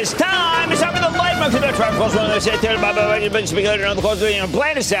is time. It's time for the light round.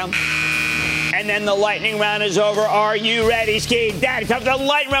 Plan is down. And then the lightning round is over. Are you ready, Ski Daddy? Time for the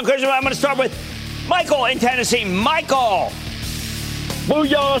lightning round. I'm going to start with Michael in Tennessee. Michael.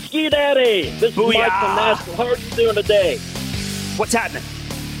 Booyah, Ski Daddy. This Booyah. is Mike from Nashville. How are you doing today? What's happening?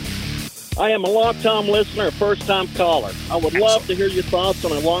 I am a long-time listener, first-time caller. I would love to hear your thoughts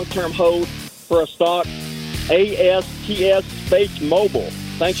on a long-term hold for a stock, ASTS Space Mobile.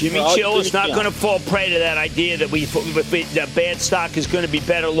 Thanks, Jimmy Chill is not going to fall prey to that idea that that bad stock is going to be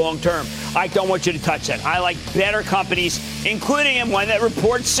better long-term. I don't want you to touch that. I like better companies, including one that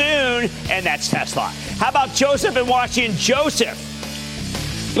reports soon, and that's Tesla. How about Joseph in Washington? Joseph.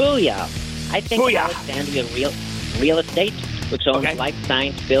 Booyah. I think Booyah. Alexandria Real Estate, which owns life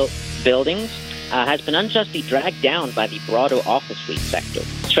science buildings, has been unjustly dragged down by the broader office REIT sector.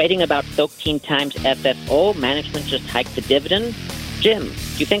 Trading about 13 times FFO, management just hiked the dividend. Jim,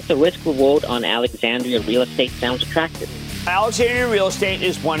 do you think the risk-reward on Alexandria Real Estate sounds attractive? Alexandria Real Estate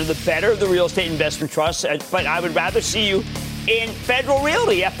is one of the better of the real estate investment trusts, but I would rather see you in Federal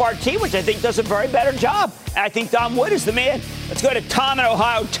Realty, FRT, which I think does a very better job. And I think Don Wood is the man. Let's go to Tom in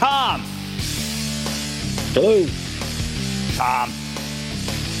Ohio. Tom. Hello. Tom.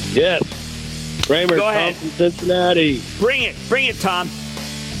 Yes. Cramer, Go ahead. Tom from Cincinnati. Bring it, Tom.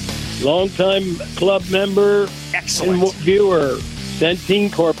 Longtime club member. Excellent. And viewer.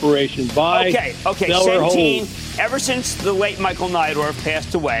 Centene Corporation. Buy. Okay. Centene. Ever since the late Michael Neidorff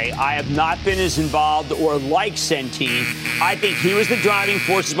passed away, I have not been as involved or like Centene. I think he was the driving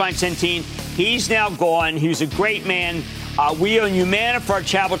force behind Centene. He's now gone. He was a great man. We own Humana for our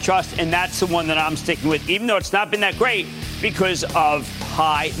travel trust, and that's the one that I'm sticking with, even though it's not been that great because of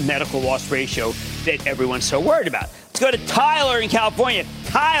high medical loss ratio that everyone's so worried about. Let's go to Tyler in California.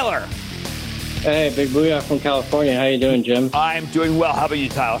 Tyler. Hey, Big Booyah from California. How you doing, Jim? I'm doing well. How about you,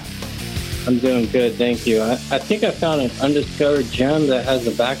 Tyler? I'm doing good, thank you. I think I found an undiscovered gem that has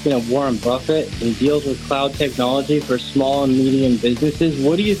the backing of Warren Buffett and deals with cloud technology for small and medium businesses.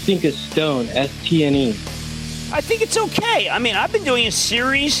 What do you think of Stone, STNE? I think it's okay. I mean, I've been doing a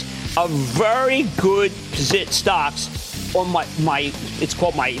series of very good stocks on it's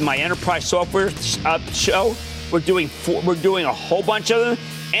called my enterprise software show. We're doing a whole bunch of them.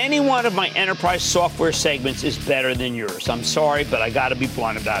 Any one of my enterprise software segments is better than yours. I'm sorry, but I got to be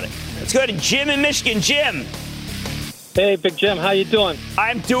blunt about it. Let's go to Jim in Michigan. Jim. Hey, Big Jim, how you doing?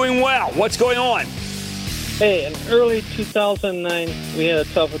 I'm doing well. What's going on? Hey, in early 2009, we had a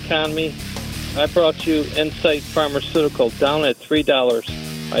tough economy. I brought you Insight Pharmaceutical down at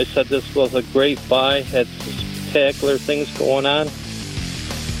 $3. I said this was a great buy, had spectacular things going on.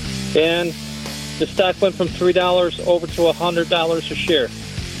 And the stock went from $3 over to $100 a share.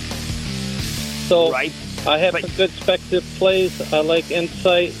 So right. I have some good speculative plays. I like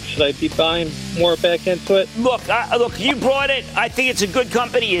Insight. Should I be buying more back into it? Look, you brought it. I think it's a good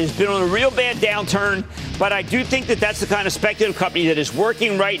company. It has been on a real bad downturn, but I do think that that's the kind of speculative company that is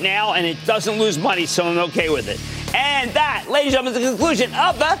working right now, and it doesn't lose money, so I'm okay with it. And that, ladies and gentlemen, is the conclusion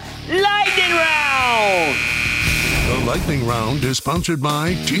of the Lightning Round. The Lightning Round is sponsored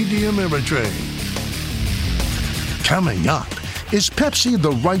by TD Ameritrade. Coming up, is Pepsi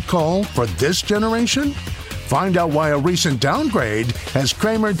the right call for this generation? Find out why a recent downgrade has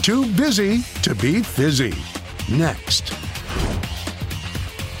Cramer too busy to be fizzy. Next.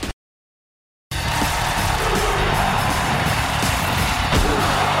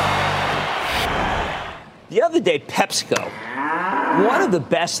 The other day, PepsiCo, one of the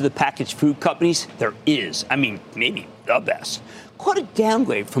best of the packaged food companies there is, I mean, maybe the best, caught a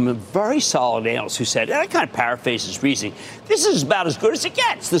downgrade from a very solid analyst who said, and I kind of paraphrase his reasoning, this is about as good as it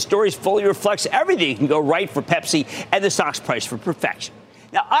gets. The story fully reflects everything that can go right for Pepsi and the stock's price for perfection.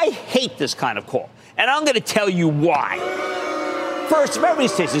 Now, I hate this kind of call, and I'm going to tell you why. First, if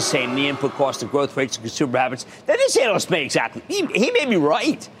everything stays the same, the input cost, the growth rates, and consumer habits, then this analyst may he may be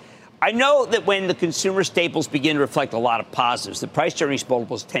right. I know that when the consumer staples begin to reflect a lot of positives, the price-earnings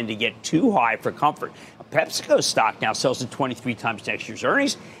multiples tend to get too high for comfort. PepsiCo's stock now sells at 23 times next year's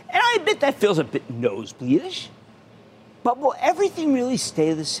earnings, and I admit that feels a bit nosebleedish. But will everything really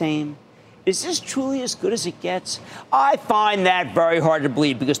stay the same? Is this truly as good as it gets? I find that very hard to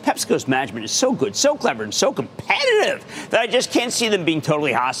believe because PepsiCo's management is so good, so clever, and so competitive that I just can't see them being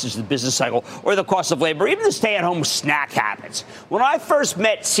totally hostage to the business cycle or the cost of labor, or even the stay-at-home snack habits. When I first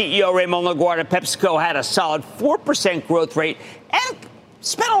met CEO Raymond LaGuardia, PepsiCo had a solid 4% growth rate and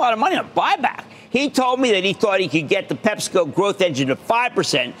spent a lot of money on buyback. He told me that he thought he could get the PepsiCo growth engine to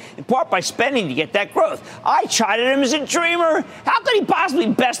 5%, in part by spending to get that growth. I chided him as a dreamer. How could he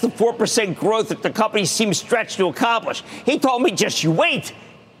possibly best the 4% growth that the company seems stretched to accomplish? He told me, just you wait.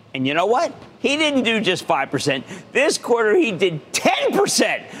 And you know what? He didn't do just 5%. This quarter, he did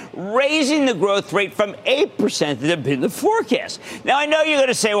 10%, raising the growth rate from 8% that had been the forecast. Now, I know you're going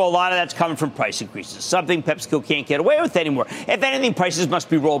to say, well, a lot of that's coming from price increases, something PepsiCo can't get away with anymore. If anything, prices must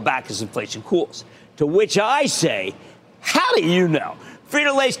be rolled back as inflation cools. To which I say, how do you know?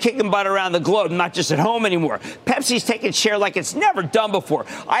 Frito-Lay's kicking butt around the globe, not just at home anymore. Pepsi's taking share like it's never done before.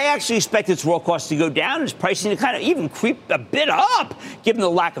 I actually expect its raw costs to go down and its pricing to kind of even creep a bit up, given the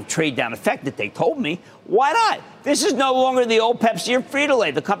lack of trade-down effect that they told me. Why not? This is no longer the old Pepsi or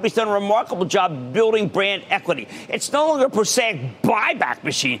Frito-Lay. The company's done a remarkable job building brand equity. It's no longer a prosaic buyback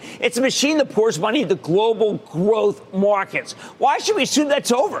machine. It's a machine that pours money into global growth markets. Why should we assume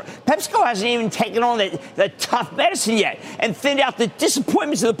that's over? PepsiCo hasn't even taken on the tough medicine yet and thinned out the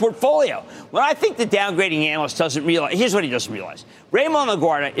disappointments of the portfolio. When I think the downgrading analyst doesn't realize, here's what he doesn't realize. Raymond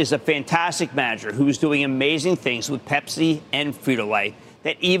LaGuardia is a fantastic manager who is doing amazing things with Pepsi and Frito-Lay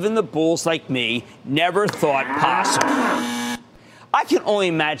that even the bulls like me never thought possible. I can only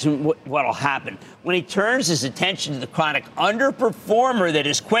imagine what'll happen when he turns his attention to the chronic underperformer that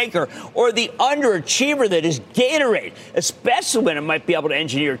is Quaker or the underachiever that is Gatorade, especially when it might be able to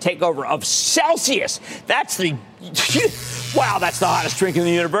engineer a takeover of Celsius. That's the hottest drink in the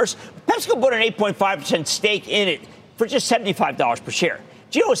universe. PepsiCo put an 8.5% stake in it for just $75 per share.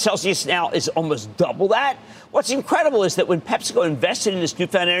 Do you know what Celsius now is almost double that? What's incredible is that when PepsiCo invested in this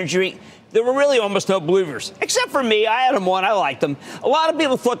newfound energy drink, there were really almost no believers, except for me. I had them on. I liked them. A lot of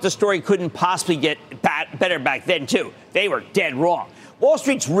people thought the story couldn't possibly get better back then, too. They were dead wrong. Wall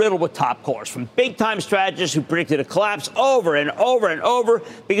Street's riddled with top callers, from big-time strategists who predicted a collapse over and over and over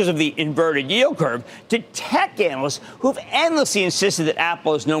because of the inverted yield curve, to tech analysts who've endlessly insisted that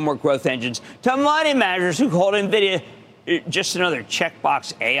Apple has no more growth engines, to money managers who called NVIDIA just another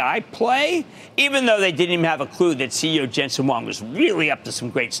checkbox AI play, even though they didn't even have a clue that CEO Jensen Huang was really up to some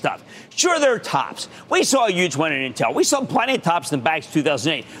great stuff. Sure, there are tops. We saw a huge one in Intel. We saw plenty of tops in the banks in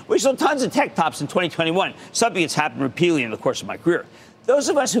 2008. We saw tons of tech tops in 2021, something that's happened repeatedly in the course of my career. Those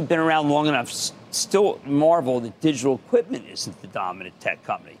of us who've been around long enough still marvel that digital equipment isn't the dominant tech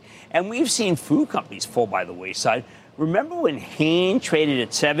company. And we've seen food companies fall by the wayside. Remember when Hain traded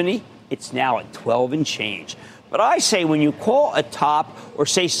at 70? It's now at 12 and change. But I say when you call a top or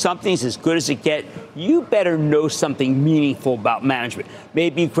say something's as good as it gets, you better know something meaningful about management.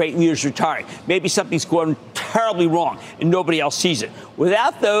 Maybe great leaders retiring. Maybe something's going terribly wrong and nobody else sees it.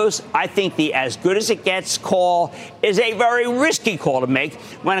 Without those, I think the as good as it gets call is a very risky call to make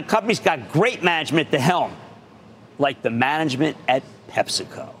when a company's got great management at the helm, like the management at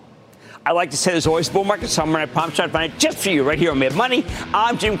PepsiCo. I like to say there's always a bull market somewhere, and I promise I'll find it just for you right here on Mad Money.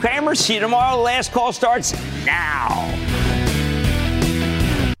 I'm Jim Cramer. See you tomorrow. The last call starts now.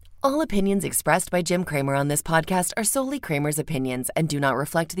 All opinions expressed by Jim Cramer on this podcast are solely Cramer's opinions and do not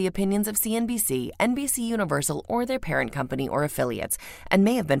reflect the opinions of CNBC, NBC Universal, or their parent company or affiliates, and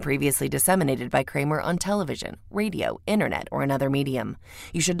may have been previously disseminated by Cramer on television, radio, internet, or another medium.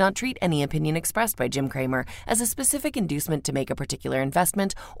 You should not treat any opinion expressed by Jim Cramer as a specific inducement to make a particular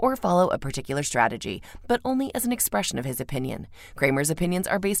investment or follow a particular strategy, but only as an expression of his opinion. Cramer's opinions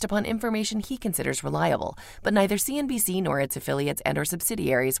are based upon information he considers reliable, but neither CNBC nor its affiliates and or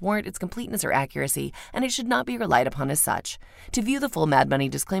subsidiaries warrant its completeness or accuracy, and it should not be relied upon as such. To view the full Mad Money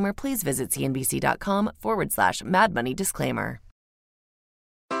disclaimer, please visit cnbc.com/Mad Money disclaimer.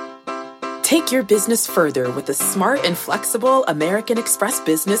 Take your business further with the smart and flexible American Express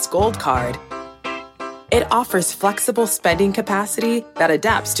Business Gold Card. It offers flexible spending capacity that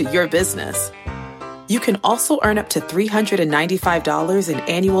adapts to your business. You can also earn up to $395 in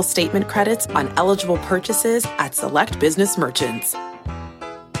annual statement credits on eligible purchases at select business merchants.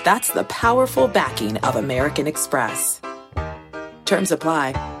 That's the powerful backing of American Express. Terms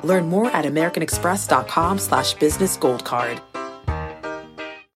apply. Learn more at americanexpress.com/business gold card.